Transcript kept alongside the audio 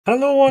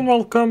Hello and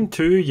welcome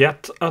to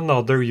yet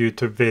another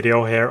YouTube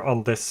video here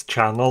on this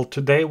channel.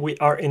 Today we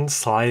are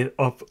inside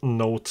of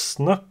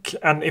Notesnook,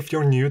 and if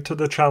you're new to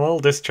the channel,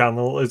 this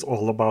channel is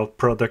all about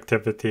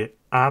productivity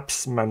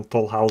apps,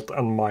 mental health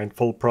and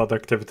mindful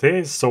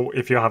productivity. So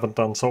if you haven't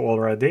done so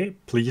already,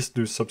 please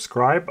do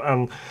subscribe.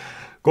 And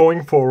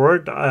going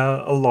forward,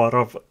 a lot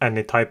of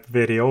any type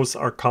videos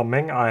are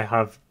coming. I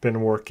have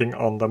been working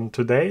on them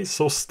today,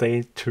 so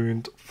stay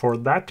tuned for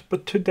that.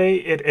 But today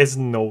it is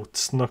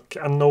Notesnook,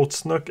 and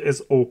Notesnook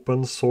is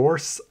open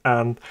source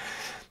and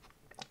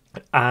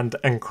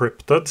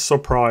encrypted, so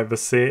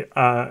privacy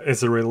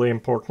is really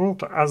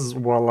important, as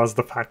well as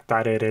the fact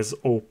that it is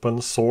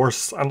open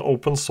source. And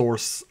open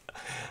source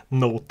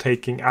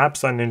note-taking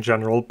apps and in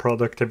general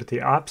productivity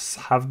apps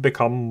have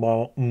become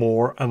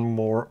more and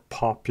more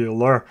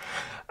popular.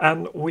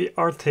 And we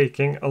are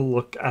taking a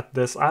look at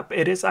this app.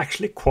 It is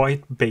actually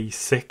quite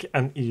basic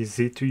and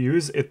easy to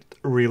use. It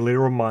really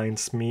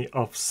reminds me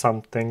of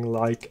something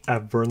like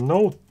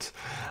Evernote,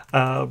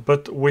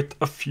 but with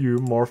a few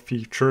more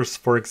features.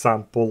 For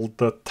example,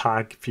 the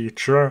tag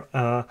feature.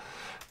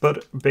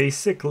 But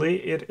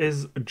basically it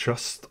is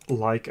just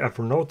like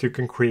Evernote. You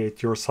can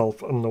create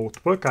yourself a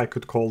notebook. I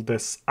could call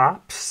this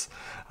apps.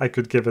 I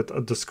could give it a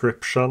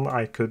description.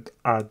 I could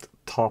add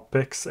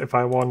topics if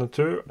I wanted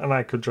to, and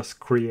I could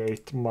just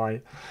create my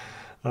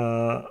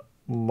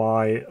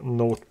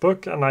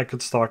notebook, and I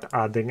could start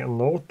adding a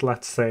note.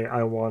 Let's say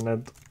I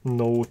wanted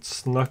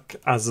Notesnook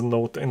as a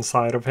note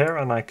inside of here,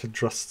 and I could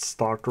just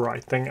start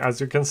writing.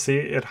 As you can see,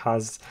 it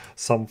has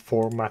some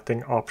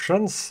formatting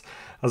options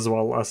as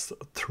well as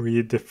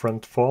 3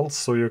 different fonts,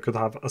 so you could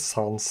have a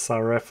sans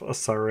serif, a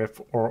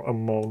serif, or a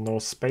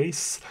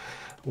monospace,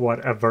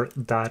 whatever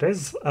that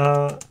is.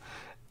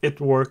 It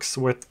works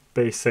with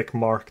basic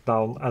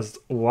markdown as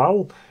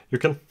well. You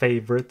can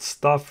favorite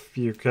stuff,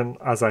 you can,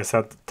 as I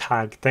said,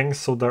 tag things.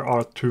 So there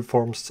are 2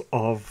 forms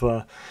of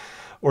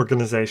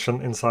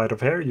organization inside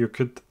of here. You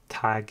could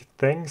tag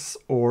things,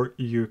 or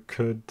you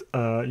could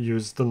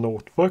use the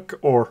notebook,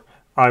 or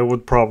I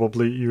would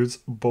probably use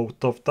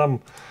both of them.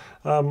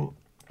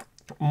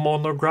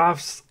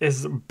 Monographs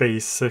is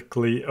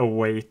basically a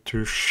way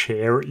to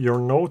share your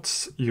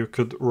notes. You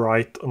could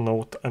write a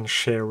note and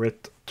share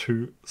it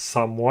to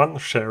someone,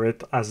 share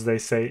it, as they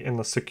say, in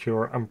a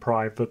secure and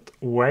private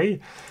way.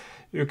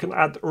 You can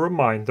add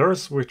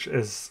reminders, which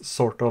is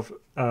sort of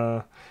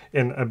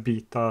in a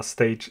beta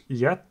stage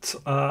yet.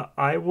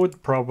 I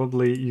would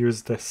probably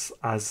use this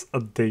as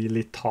a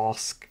daily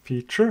task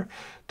feature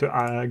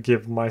to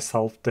give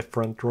myself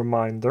different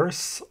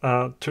reminders.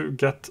 To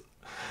get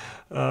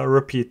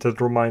repeated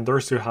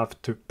reminders, you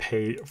have to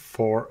pay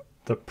for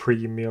the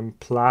premium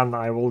plan.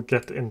 I will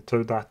get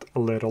into that a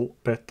little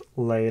bit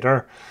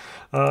later.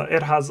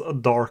 It has a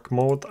dark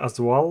mode as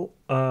well.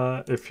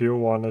 If you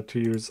wanted to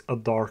use a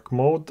dark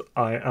mode,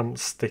 I am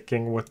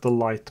sticking with the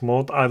light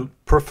mode. I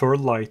prefer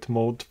light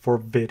mode for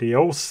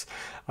videos.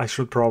 I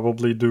should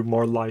probably do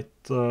more light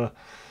mode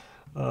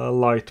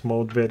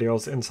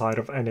videos inside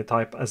of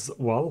Anytype as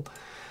well.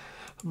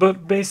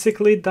 But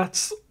basically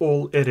that's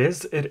all it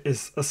is. It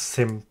is a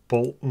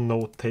simple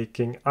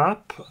note-taking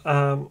app.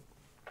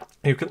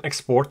 You can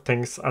export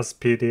things as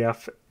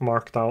PDF,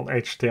 Markdown,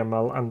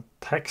 HTML, and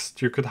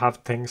text. You could have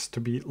things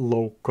to be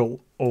local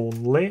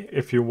only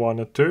if you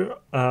wanted to.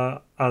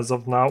 As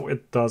of now,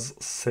 it does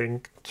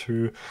sync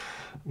to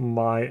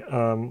my,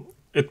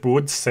 it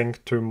would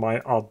sync to my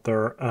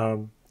other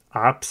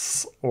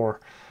apps,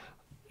 or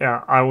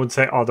yeah, I would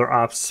say other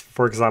apps.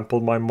 For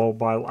example, my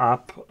mobile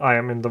app. I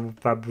am in the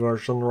web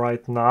version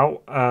right now.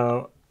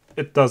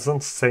 It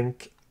doesn't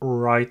sync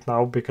right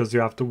now because you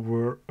have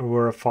to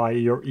verify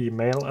your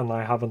email, and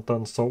I haven't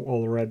done so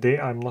already.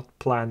 I'm not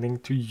planning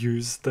to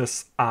use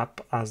this app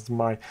as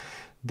my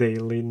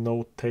daily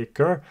note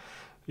taker.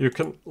 You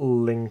can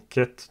link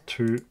it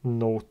to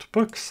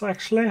notebooks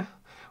actually,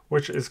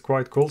 which is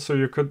quite cool. So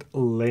you could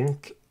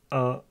link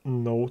a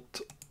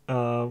note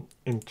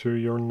into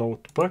your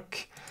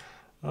notebook.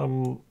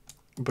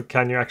 But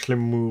can you actually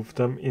move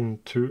them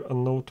into a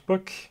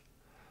notebook?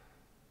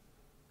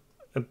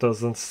 It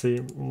doesn't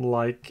seem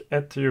like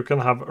it. You can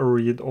have a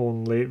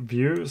read-only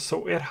view,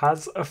 so it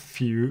has a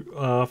few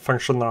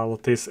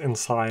functionalities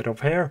inside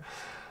of here.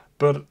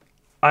 But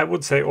I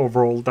would say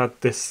overall that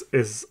this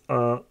is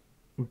a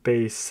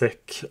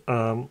basic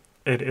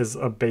it is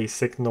a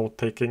basic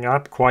note-taking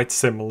app, quite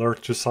similar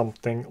to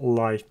something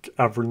like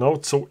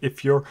Evernote. So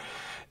if you're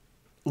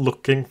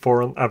looking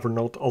for an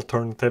Evernote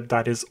alternative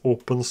that is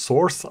open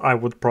source, I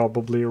would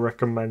probably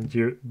recommend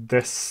you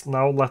this.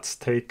 Now let's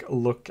take a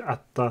look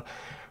at the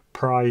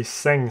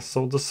pricing.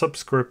 So the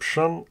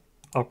subscription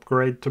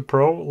upgrade to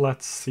Pro,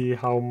 let's see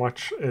how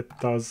much it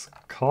does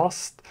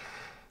cost.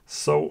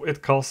 So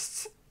it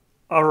costs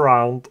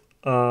around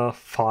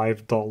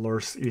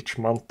 $5 each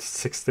month,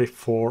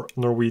 64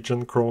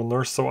 Norwegian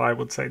kroner. So I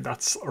would say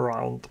that's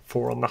around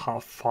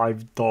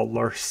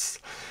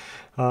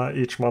 $4.5–5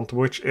 each month,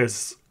 which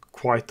is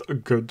quite a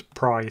good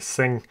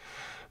pricing.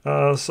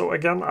 So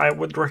again, I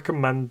would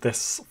recommend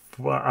this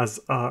as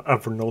a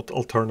Evernote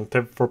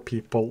alternative for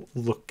people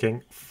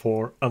looking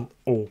for an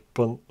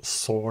open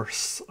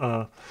source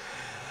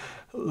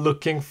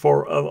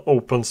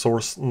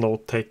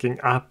note-taking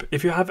app.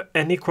 If you have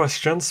any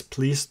questions,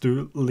 please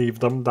do leave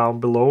them down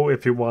below.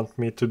 If you want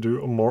me to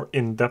do a more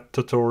in-depth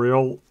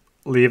tutorial,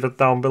 leave it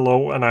down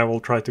below and I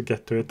will try to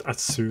get to it as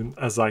soon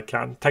as I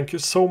can. Thank you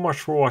so much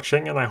for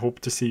watching, and I hope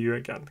to see you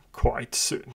again quite soon.